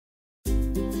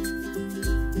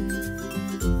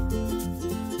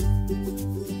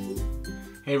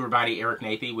Hey everybody, Eric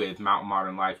Nathy with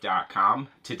mountainmodernlife.com.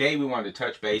 Today we wanted to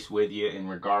touch base with you in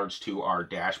regards to our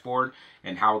dashboard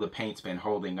and how the paint's been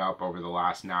holding up over the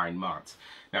last 9 months.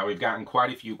 Now we've gotten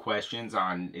quite a few questions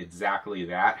on exactly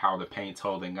that, how the paint's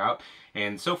holding up,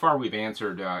 and so far we've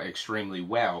answered extremely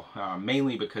well,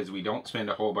 mainly because we don't spend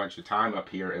a whole bunch of time up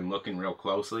here and looking real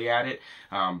closely at it,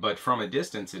 but from a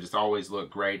distance it has always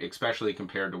looked great, especially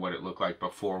compared to what it looked like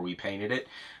before we painted it.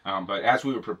 But as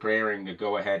we were preparing to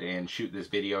go ahead and shoot this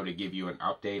video to give you an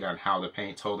update on how the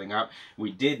paint's holding up,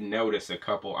 we did notice a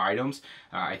couple items.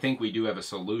 I think we do have a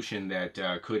solution that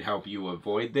could help you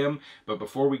avoid them, but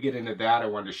before we get into that, I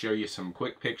wanted to show you some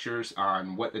quick pictures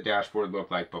on what the dashboard looked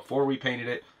like before we painted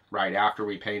it, right after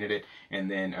we painted it,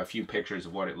 and then a few pictures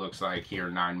of what it looks like here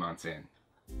 9 months in.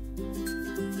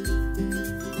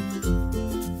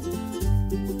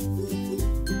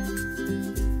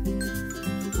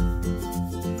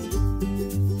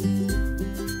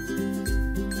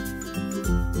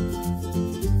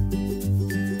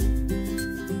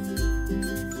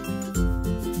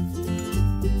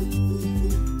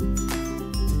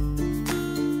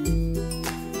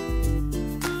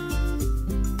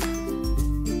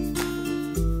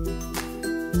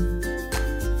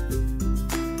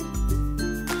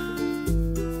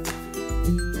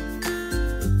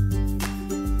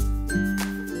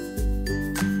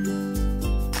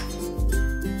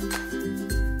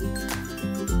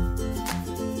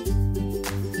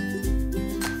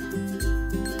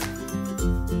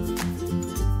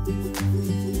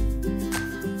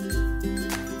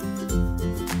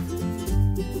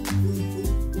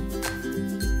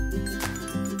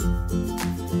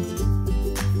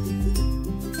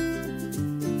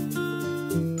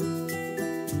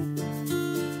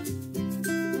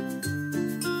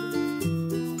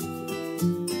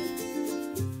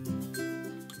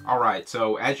 Alright,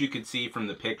 so as you can see from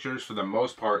the pictures, for the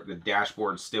most part, the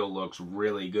dashboard still looks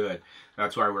really good.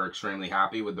 That's why we're extremely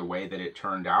happy with the way that it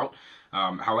turned out.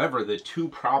 However, the two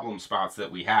problem spots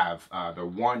that we have, the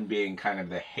one being kind of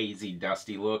the hazy,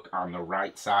 dusty look on the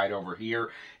right side over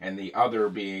here, and the other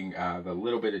being the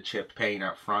little bit of chipped paint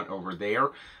up front over there,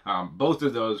 both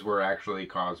of those were actually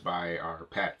caused by our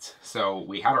pets. So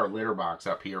we had our litter box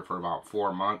up here for about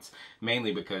 4 months,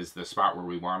 mainly because the spot where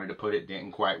we wanted to put it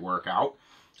didn't quite work out.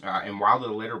 And while the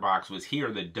litter box was here,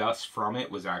 the dust from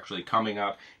it was actually coming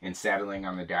up and settling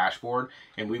on the dashboard,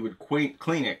 and we would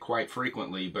clean it quite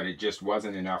frequently, but it just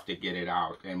wasn't enough to get it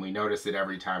out. And we noticed that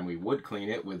every time we would clean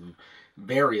it with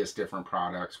various different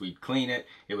products, we'd clean it,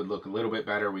 it would look a little bit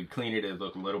better, we'd clean it, it would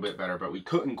look a little bit better, but we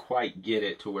couldn't quite get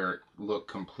it to where it looked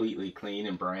completely clean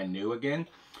and brand new again.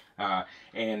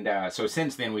 So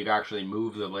since then we've actually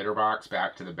moved the litter box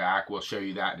back to the back. We'll show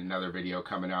you that in another video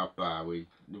coming up.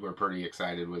 We're pretty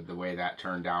excited with the way that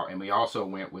turned out, and we also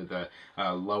went with a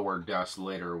lower dust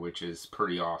litter, which is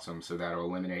pretty awesome, so that'll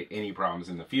eliminate any problems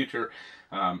in the future.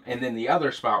 And then the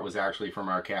other spot was actually from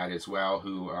our cat as well,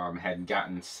 who had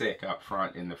gotten sick up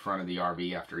front in the front of the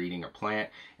RV after eating a plant,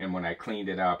 and when I cleaned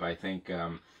it up, I think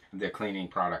the cleaning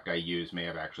product I used may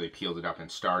have actually peeled it up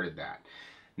and started that.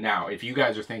 Now, if you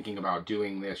guys are thinking about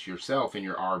doing this yourself in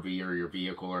your RV or your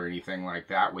vehicle or anything like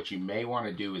that, what you may want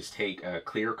to do is take a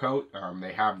clear coat.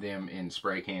 They have them in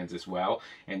spray cans as well.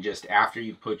 And just after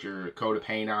you put your coat of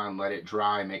paint on, let it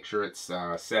dry, make sure it's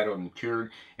settled and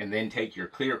cured, and then take your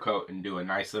clear coat and do a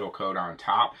nice little coat on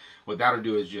top. What that'll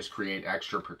do is just create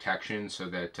extra protection so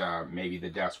that maybe the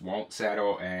dust won't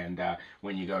settle, and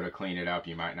when you go to clean it up,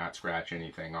 you might not scratch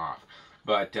anything off.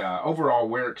 But overall,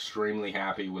 we're extremely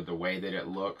happy with the way that it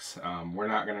looks. We're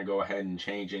not going to go ahead and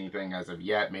change anything as of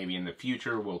yet. Maybe in the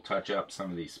future we'll touch up some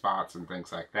of these spots and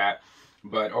things like that.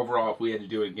 But overall, if we had to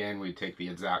do it again, we'd take the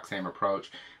exact same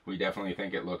approach. We definitely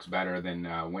think it looks better than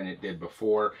when it did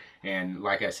before. And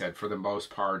like I said, for the most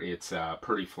part, it's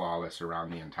pretty flawless around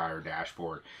the entire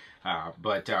dashboard.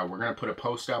 But we're going to put a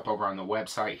post up over on the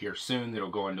website here soon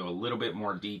that'll go into a little bit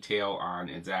more detail on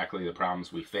exactly the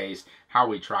problems we faced, how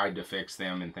we tried to fix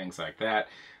them, and things like that.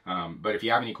 But if you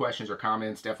have any questions or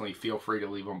comments, definitely feel free to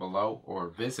leave them below or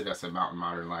visit us at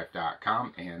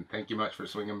mountainmodernlife.com. And thank you much for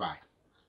swinging by.